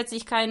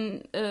 grundsätzlich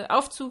keinen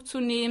Aufzug zu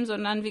nehmen,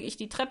 sondern wirklich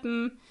die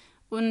Treppen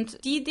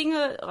und die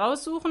Dinge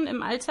raussuchen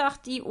im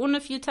Alltag, die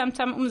ohne viel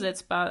Tamtam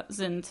umsetzbar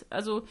sind.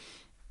 Also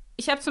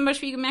ich habe zum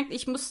Beispiel gemerkt,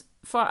 ich muss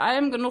vor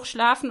allem genug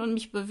schlafen und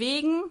mich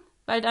bewegen,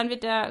 weil dann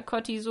wird der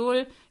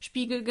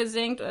Cortisolspiegel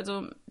gesenkt,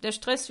 also der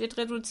Stress wird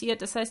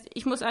reduziert. Das heißt,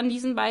 ich muss an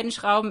diesen beiden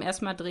Schrauben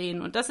erstmal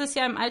drehen. Und das ist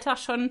ja im Alltag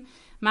schon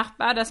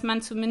machbar, dass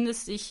man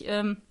zumindest sich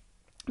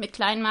mit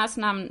kleinen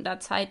Maßnahmen da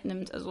Zeit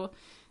nimmt. Also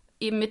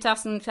eben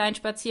mittags einen kleinen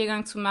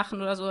Spaziergang zu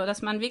machen oder so,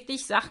 dass man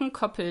wirklich Sachen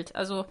koppelt.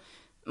 Also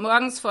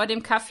morgens vor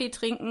dem Kaffee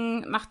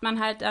trinken macht man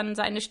halt dann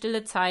seine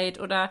stille Zeit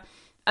oder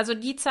also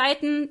die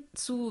Zeiten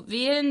zu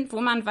wählen,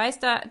 wo man weiß,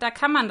 da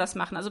kann man das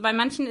machen. Also bei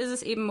manchen ist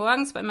es eben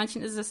morgens, bei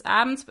manchen ist es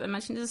abends, bei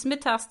manchen ist es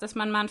mittags, dass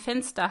man mal ein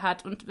Fenster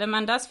hat. Und wenn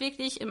man das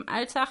wirklich im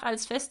Alltag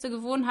als feste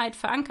Gewohnheit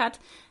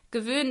verankert,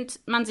 gewöhnt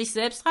man sich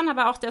selbst dran,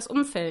 aber auch das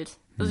Umfeld.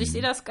 Also ich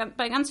sehe das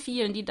bei ganz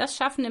vielen, die das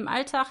schaffen, im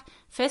Alltag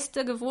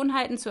feste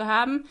Gewohnheiten zu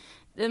haben,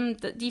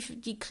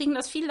 die kriegen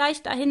das viel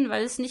leichter hin,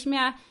 weil es nicht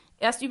mehr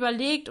erst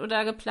überlegt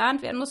oder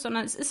geplant werden muss,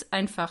 sondern es ist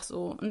einfach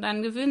so. Und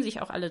dann gewöhnen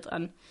sich auch alle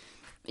dran.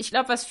 Ich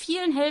glaube, was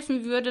vielen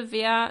helfen würde,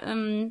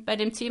 wäre bei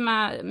dem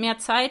Thema mehr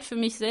Zeit für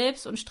mich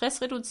selbst und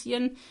Stress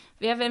reduzieren,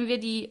 wäre, wenn wir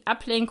die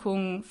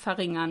Ablenkungen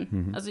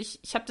verringern. Also ich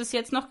habe das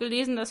jetzt noch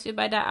gelesen, dass wir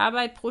bei der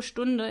Arbeit pro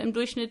Stunde im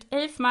Durchschnitt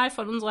 11 Mal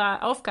von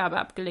unserer Aufgabe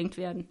abgelenkt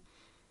werden.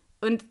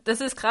 Und das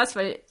ist krass,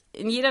 weil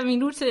in jeder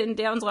Minute, in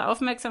der unsere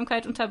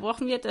Aufmerksamkeit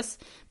unterbrochen wird, das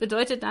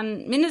bedeutet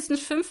dann mindestens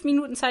 5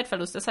 Minuten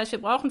Zeitverlust. Das heißt,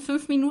 wir brauchen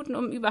 5 Minuten,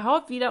 um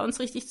überhaupt wieder uns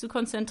richtig zu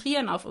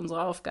konzentrieren auf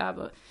unsere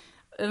Aufgabe,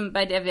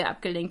 bei der wir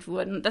abgelenkt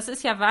wurden. Und das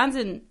ist ja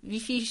Wahnsinn, wie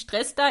viel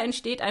Stress da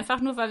entsteht, einfach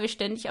nur, weil wir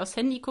ständig aufs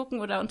Handy gucken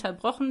oder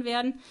unterbrochen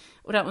werden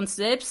oder uns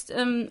selbst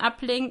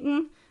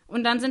ablenken.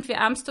 Und dann sind wir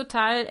abends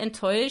total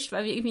enttäuscht,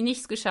 weil wir irgendwie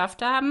nichts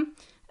geschafft haben.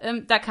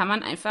 Da kann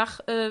man einfach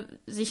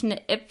sich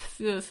eine App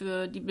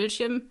für die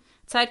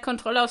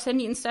Bildschirmzeitkontrolle aufs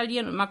Handy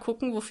installieren und mal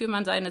gucken, wofür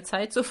man seine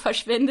Zeit so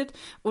verschwendet.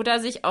 Oder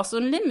sich auch so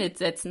ein Limit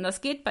setzen.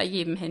 Das geht bei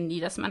jedem Handy,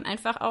 dass man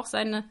einfach auch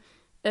seine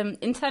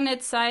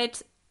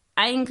Internetzeit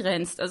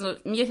eingrenzt. Also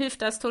mir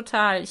hilft das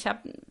total. Ich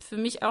habe für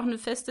mich auch eine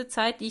feste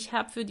Zeit, die ich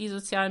habe für die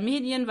sozialen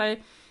Medien, weil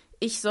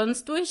ich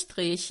sonst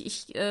durchdrehe.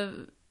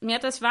 Mir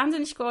hat das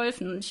wahnsinnig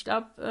geholfen. Und ich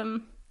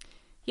glaube,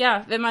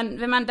 wenn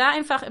man da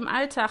einfach im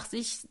Alltag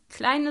sich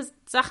kleine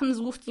Sachen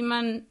sucht, die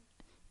man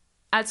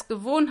als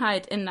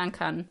Gewohnheit ändern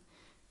kann,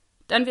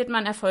 dann wird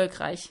man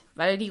erfolgreich.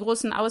 Weil die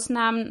großen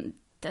Ausnahmen,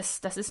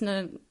 das ist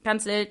eine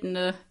ganz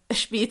seltene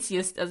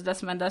Spezies, also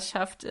dass man das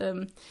schafft,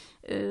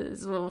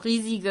 so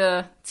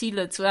riesige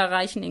Ziele zu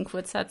erreichen in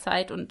kurzer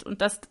Zeit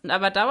und das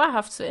aber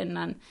dauerhaft zu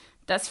ändern.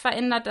 Das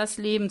verändert das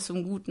Leben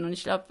zum Guten. Und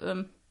ich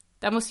glaube,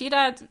 da muss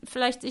jeder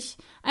vielleicht sich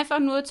einfach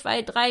nur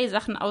 2, 3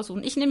 Sachen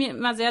aussuchen. Ich nehme mir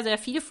immer sehr, sehr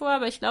viel vor,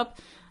 aber ich glaube,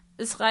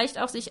 es reicht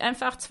auch, sich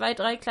einfach 2,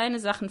 3 kleine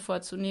Sachen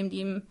vorzunehmen,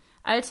 die im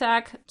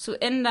Alltag zu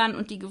ändern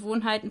und die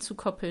Gewohnheiten zu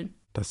koppeln.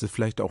 Das ist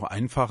vielleicht auch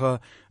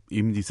einfacher,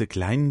 eben diese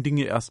kleinen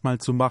Dinge erstmal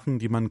zu machen,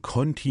 die man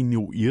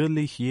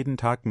kontinuierlich jeden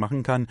Tag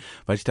machen kann.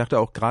 Weil ich dachte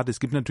auch gerade, es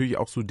gibt natürlich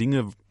auch so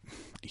Dinge,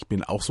 ich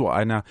bin auch so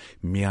einer,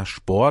 mehr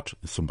Sport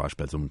ist zum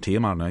Beispiel so ein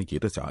Thema, ne?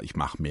 Jedes Jahr, ich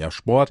mache mehr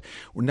Sport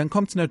und dann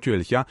kommt es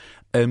natürlich,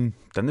 dann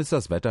ist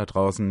das Wetter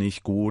draußen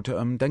nicht gut,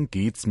 dann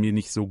geht's mir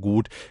nicht so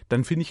gut,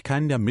 dann finde ich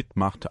keinen, der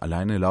mitmacht.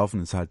 Alleine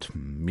laufen ist halt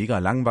mega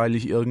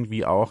langweilig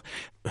irgendwie auch.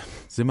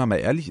 Sind wir mal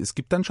ehrlich, es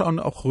gibt dann schon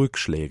auch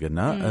Rückschläge,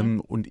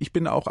 ne? Und ich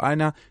bin auch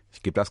einer,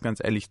 ich gebe das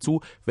ganz ehrlich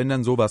zu, wenn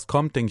dann sowas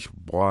kommt, denke ich,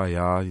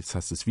 jetzt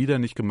hast du es wieder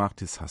nicht gemacht,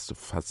 jetzt hast du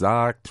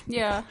versagt.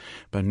 Ja.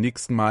 Beim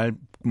nächsten Mal,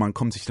 man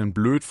kommt sich dann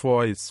blöd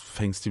vor, jetzt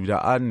fängst du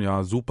wieder an,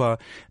 ja super.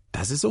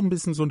 Das ist so ein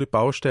bisschen so eine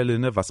Baustelle,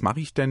 ne? Was mache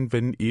ich denn,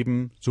 wenn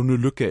eben so eine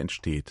Lücke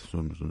entsteht? So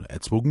eine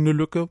erzwungene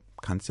Lücke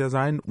kann es ja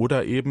sein.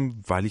 Oder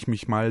eben, weil ich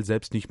mich mal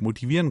selbst nicht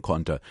motivieren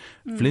konnte.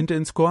 Flinte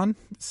ins Korn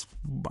ist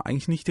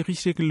eigentlich nicht die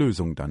richtige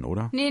Lösung dann,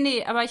 oder?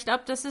 Nee, aber ich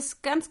glaube, das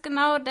ist ganz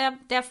genau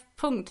der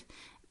Punkt.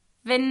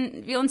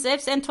 Wenn wir uns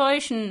selbst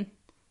enttäuschen,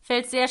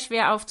 fällt es sehr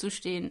schwer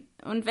aufzustehen.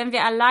 Und wenn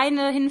wir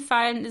alleine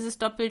hinfallen, ist es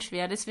doppelt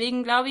schwer.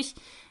 Deswegen glaube ich,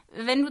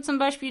 wenn du zum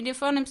Beispiel dir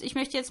vornimmst, ich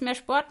möchte jetzt mehr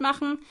Sport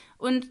machen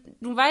und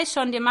du weißt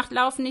schon, dir macht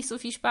Laufen nicht so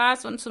viel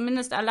Spaß und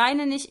zumindest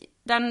alleine nicht,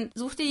 dann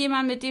such dir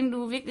jemanden, mit dem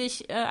du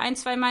wirklich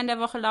 1-2 Mal in der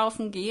Woche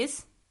laufen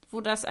gehst,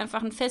 wo das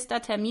einfach ein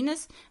fester Termin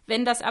ist.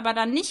 Wenn das aber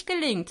dann nicht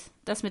gelingt,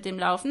 das mit dem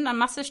Laufen, dann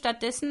machst du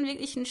stattdessen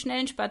wirklich einen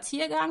schnellen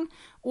Spaziergang.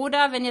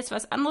 Oder wenn jetzt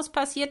was anderes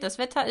passiert, das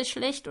Wetter ist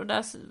schlecht oder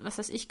was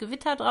weiß ich,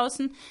 Gewitter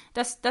draußen,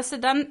 dass du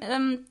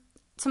dann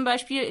zum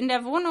Beispiel in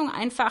der Wohnung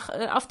einfach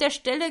auf der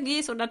Stelle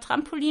gehst oder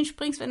Trampolin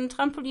springst, wenn du ein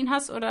Trampolin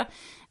hast, oder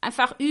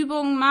einfach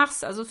Übungen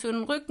machst, also für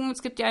den Rücken.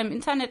 Es gibt ja im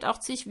Internet auch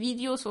zig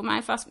Videos, wo man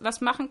einfach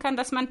was machen kann,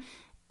 dass man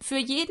für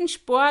jeden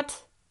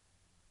Sport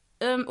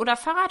oder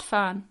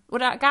Fahrradfahren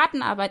oder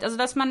Gartenarbeit, also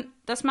dass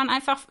man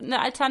einfach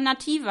eine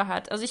Alternative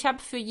hat. Also ich habe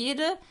für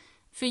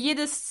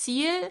jedes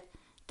Ziel,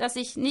 das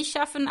ich nicht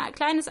schaffe, ein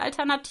kleines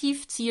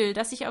Alternativziel,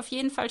 das ich auf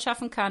jeden Fall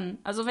schaffen kann.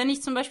 Also wenn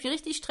ich zum Beispiel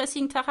richtig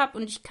stressigen Tag habe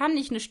und ich kann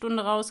nicht eine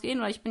Stunde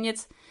rausgehen, weil ich bin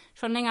jetzt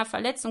schon länger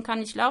verletzt und kann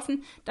nicht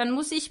laufen, dann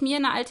muss ich mir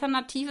eine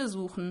Alternative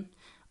suchen.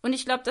 Und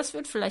ich glaube, das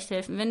wird vielleicht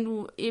helfen, wenn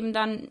du eben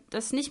dann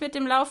das nicht mit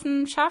dem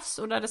Laufen schaffst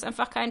oder das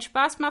einfach keinen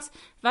Spaß machst.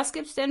 Was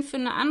gibt's denn für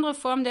eine andere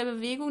Form der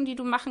Bewegung, die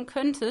du machen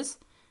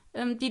könntest,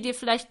 die dir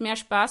vielleicht mehr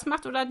Spaß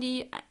macht oder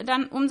die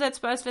dann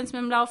umsetzbar ist, wenn es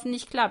mit dem Laufen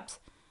nicht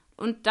klappt?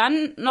 Und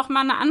dann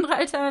nochmal eine andere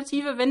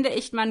Alternative, wenn du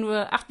echt mal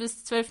nur 8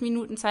 bis 12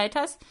 Minuten Zeit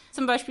hast.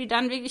 Zum Beispiel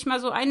dann wirklich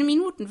mal so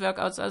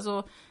 1-Minuten-Workouts,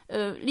 also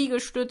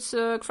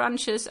Liegestütze,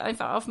 Crunches,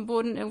 einfach auf dem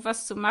Boden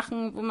irgendwas zu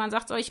machen, wo man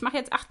sagt, so, ich mache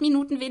jetzt 8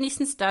 Minuten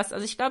wenigstens das.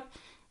 Also ich glaube,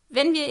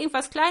 wenn wir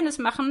irgendwas Kleines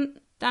machen,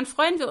 dann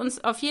freuen wir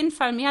uns auf jeden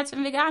Fall mehr, als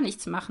wenn wir gar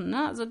nichts machen.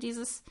 Ne? Also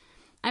dieses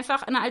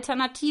einfach eine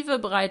Alternative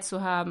bereit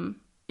zu haben.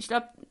 Ich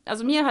glaube,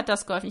 also mir hat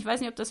das geholfen. Ich weiß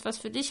nicht, ob das was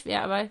für dich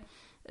wäre, aber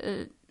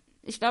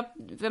ich glaube,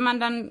 wenn man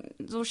dann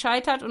so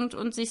scheitert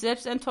und sich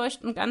selbst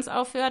enttäuscht und ganz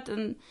aufhört,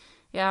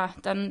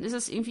 dann ist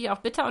es irgendwie auch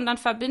bitter und dann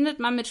verbindet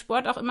man mit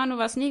Sport auch immer nur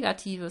was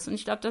Negatives. Und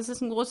ich glaube, das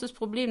ist ein großes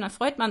Problem. Da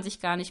freut man sich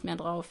gar nicht mehr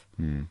drauf.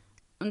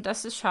 Und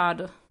das ist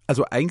schade.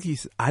 Also eigentlich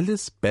ist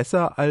alles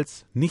besser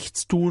als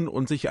nichts tun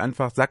und sich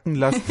einfach sacken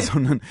lassen,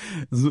 sondern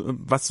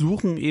was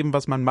suchen eben,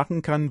 was man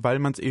machen kann, weil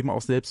man es eben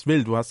auch selbst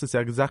will. Du hast es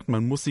ja gesagt,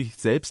 man muss sich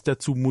selbst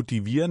dazu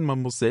motivieren,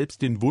 man muss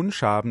selbst den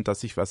Wunsch haben,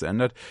 dass sich was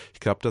ändert. Ich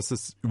glaube, das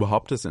ist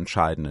überhaupt das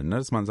Entscheidende, ne?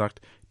 Dass man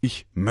sagt,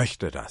 ich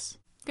möchte das.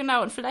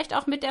 Genau, und vielleicht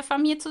auch mit der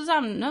Familie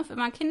zusammen, ne? Wenn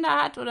man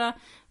Kinder hat oder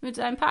mit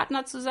seinem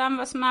Partner zusammen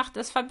was macht,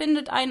 das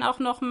verbindet einen auch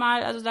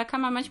nochmal. Also da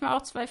kann man manchmal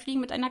auch 2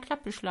 Fliegen mit einer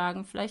Klappe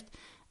schlagen. Vielleicht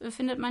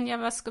findet man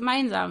ja was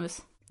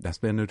Gemeinsames.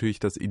 Das wäre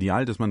natürlich das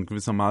Ideal, dass man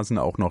gewissermaßen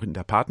auch noch in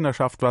der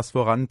Partnerschaft was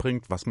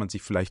voranbringt, was man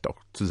sich vielleicht auch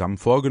zusammen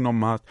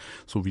vorgenommen hat,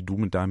 so wie du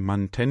mit deinem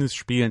Mann Tennis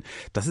spielen.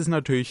 Das ist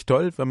natürlich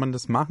toll, wenn man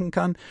das machen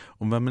kann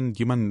und wenn man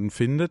jemanden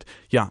findet.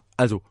 Ja,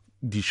 also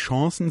die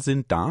Chancen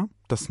sind da.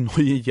 Das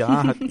neue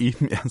Jahr hat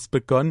eben erst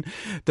begonnen.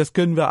 Das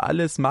können wir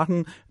alles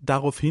machen,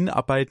 darauf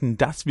hinarbeiten,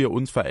 dass wir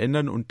uns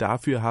verändern. Und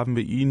dafür haben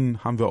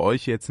wir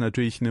euch jetzt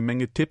natürlich eine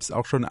Menge Tipps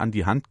auch schon an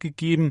die Hand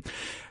gegeben.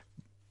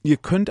 Ihr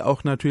könnt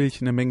auch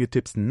natürlich eine Menge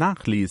Tipps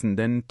nachlesen,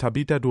 denn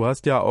Tabita, du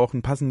hast ja auch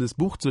ein passendes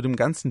Buch zu dem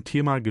ganzen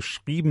Thema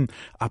geschrieben.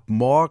 Ab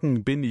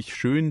morgen bin ich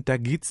schön. Da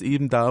geht's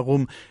eben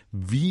darum,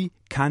 wie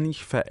kann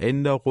ich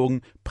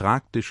Veränderung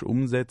praktisch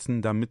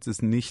umsetzen, damit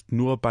es nicht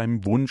nur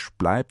beim Wunsch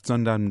bleibt,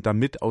 sondern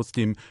damit aus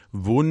dem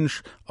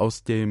Wunsch,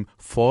 aus dem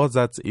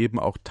Vorsatz eben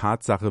auch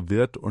Tatsache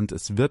wird und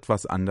es wird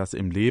was anders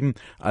im Leben.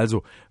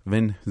 Also,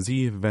 wenn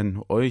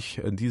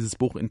euch dieses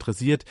Buch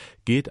interessiert,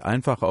 geht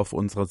einfach auf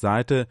unsere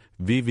Seite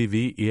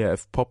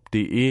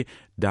www.erfpop.de.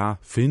 Da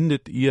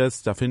findet ihr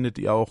es, da findet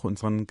ihr auch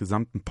unseren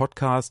gesamten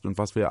Podcast und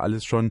was wir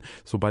alles schon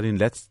so bei den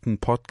letzten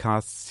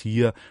Podcasts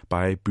hier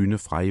bei Bühne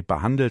frei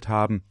behandelt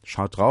haben.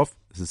 Schaut drauf,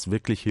 es ist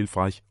wirklich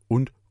hilfreich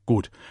und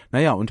gut.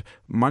 Naja, und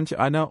manch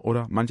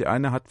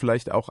einer hat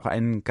vielleicht auch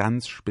einen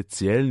ganz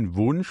speziellen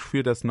Wunsch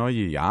für das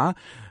neue Jahr,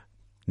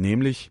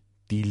 nämlich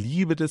die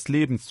Liebe des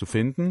Lebens zu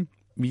finden.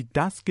 Wie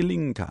das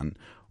gelingen kann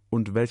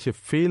und welche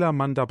Fehler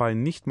man dabei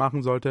nicht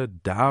machen sollte,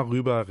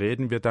 darüber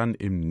reden wir dann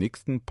im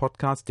nächsten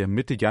Podcast, der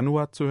Mitte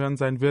Januar zu hören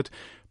sein wird.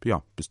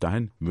 Ja, bis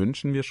dahin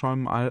wünschen wir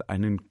schon mal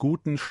einen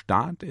guten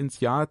Start ins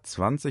Jahr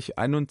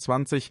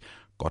 2021.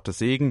 Gottes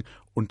Segen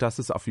und dass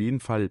es auf jeden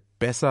Fall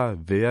besser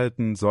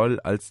werden soll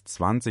als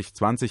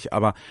 2020.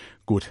 Aber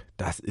gut,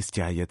 das ist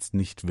ja jetzt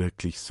nicht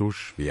wirklich so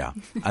schwer.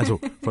 Also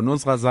von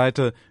unserer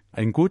Seite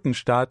einen guten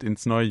Start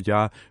ins neue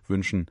Jahr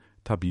wünschen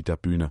Tabita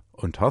Bühne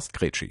und Horst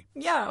Gretschi.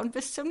 Ja, und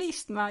bis zum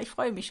nächsten Mal. Ich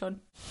freue mich schon.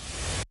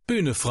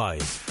 Bühne frei.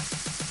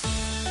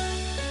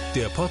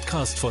 Der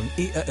Podcast von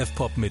ERF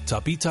Pop mit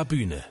Tabita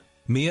Bühne.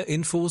 Mehr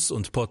Infos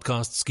und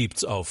Podcasts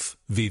gibt's auf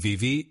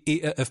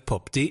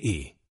www.erfpop.de.